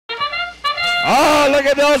Oh, look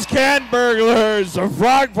at those can burglars, the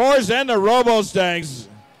Frog Force and the Robo-Stanks.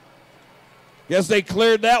 Guess they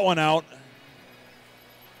cleared that one out.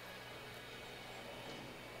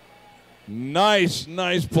 Nice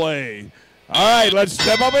play. All right, let's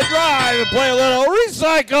step up and drive and play a little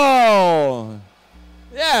recycle.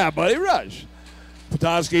 Yeah, buddy, rush.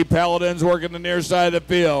 Petoskey Paladins working the near side of the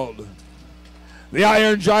field. The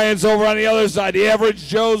Iron Giants over on the other side. The Average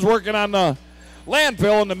Joes working on the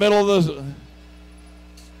landfill in the middle of the...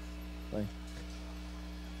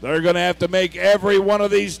 They're going to have to make every one of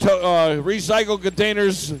these recycle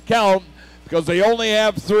containers count because they only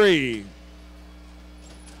have 3.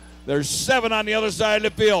 There's 7 on the other side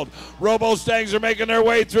of the field. Robo-Stangs are making their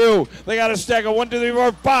way through. They got a stack of 1, 2, 3,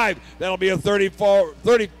 4, 5. That'll be a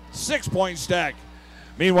 36-point stack.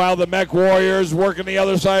 Meanwhile, the Mech Warriors working the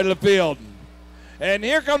other side of the field. And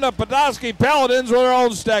here come the Petoskey Paladins with their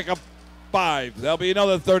own stack of 5. That'll be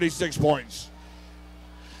another 36 points.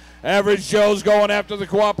 Average Joe's going after the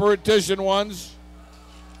Cooperation ones.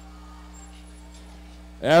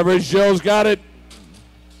 Average Joe's got it.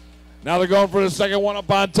 Now they're going for the second one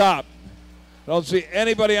up on top. Don't see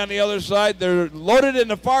anybody on the other side. They're loaded in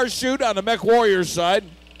the far chute on the Mech Warriors side.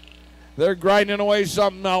 They're grinding away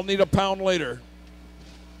something. I'll need a pound later.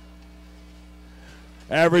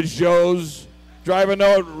 Average Joe's driving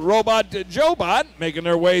a robot Joe-Bot, making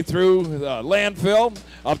their way through the landfill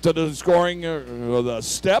up to the scoring the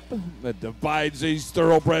step that divides these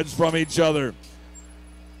thoroughbreds from each other.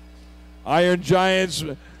 Iron Giants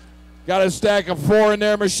got a stack of 4 in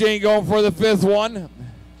their machine, going for the 5th one.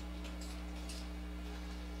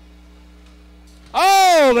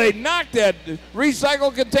 Oh, they knocked that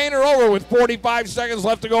recycle container over with 45 seconds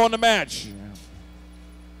left to go in the match.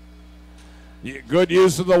 Good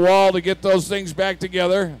use of the wall to get those things back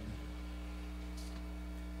together.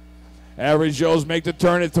 Average Joe's make the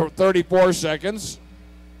turn at 34 seconds.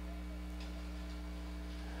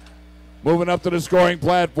 Moving up to the scoring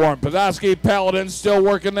platform. Petoskey Paladins still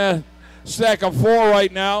working that stack of 4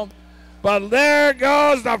 right now. But there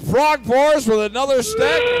goes the Frog Force with another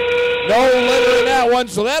stack. No litter in that one,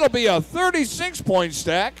 so that'll be a 36-point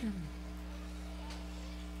stack.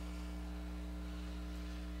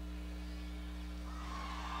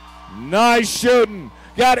 Nice shooting.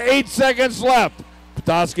 Got 8 seconds left.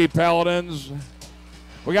 Petoskey Paladins.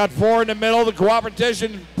 We got 4 in the middle. The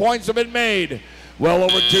Cooperation points have been made. Well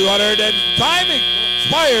over 200, and time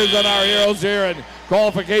expires on our heroes here in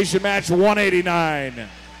Qualification match 189.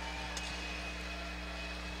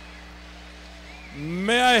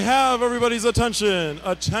 May I have everybody's attention?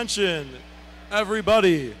 Attention,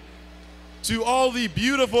 everybody. To all the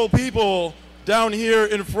beautiful people down here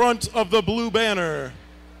in front of the blue banner.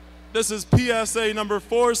 This is PSA number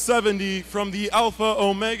 470 from the Alpha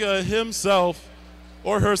Omega himself,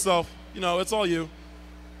 or herself. You know, it's all you.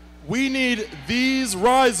 We need these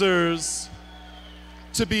risers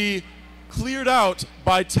to be cleared out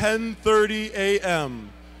by 10:30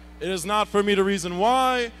 a.m. It is not for me to reason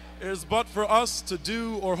why. It is but for us to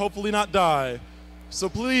do or hopefully not die. So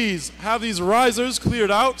please have these risers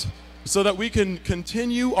cleared out so that we can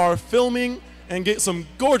continue our filming and get some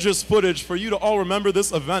gorgeous footage for you to all remember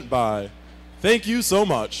this event by. Thank you so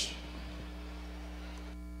much.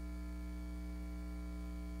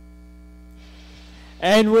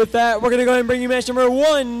 And with that, we're going to go ahead and bring you match number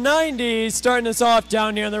 190, starting us off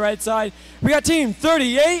down here on the right side. We got team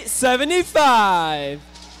 3875.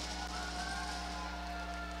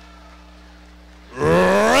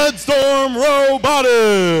 Red Storm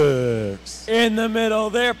Robotics. In the middle,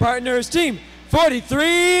 their partners, team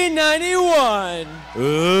 4391.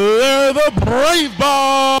 They're the Brave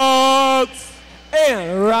Bots.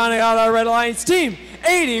 And rounding out our Red Alliance team,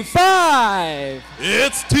 85.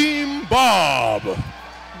 It's Team Bob.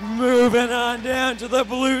 Moving on down to the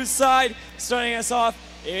blue side, starting us off,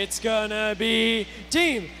 it's gonna be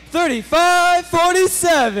team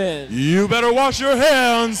 3547. You better wash your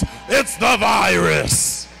hands. It's the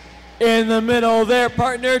virus. In the middle, their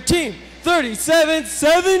partner, team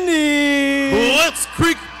 3770.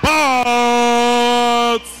 Blitzkrieg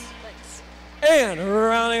Bots. Thanks. And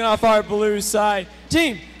rounding off our blue side,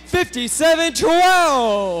 team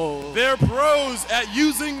 5712. They're pros at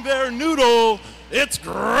using their noodle. It's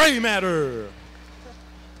gray matter.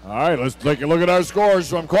 All right, let's take a look at our scores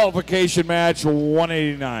from Qualification match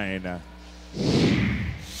 189.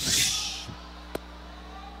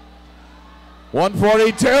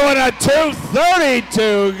 142 and a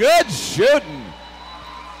 232. Good shooting.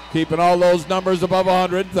 Keeping all those numbers above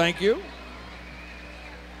 100. Thank you.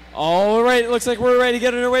 All right, it looks like we're ready to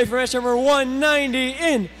get underway for match number 190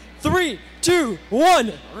 in 3, 2,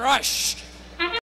 1, rush.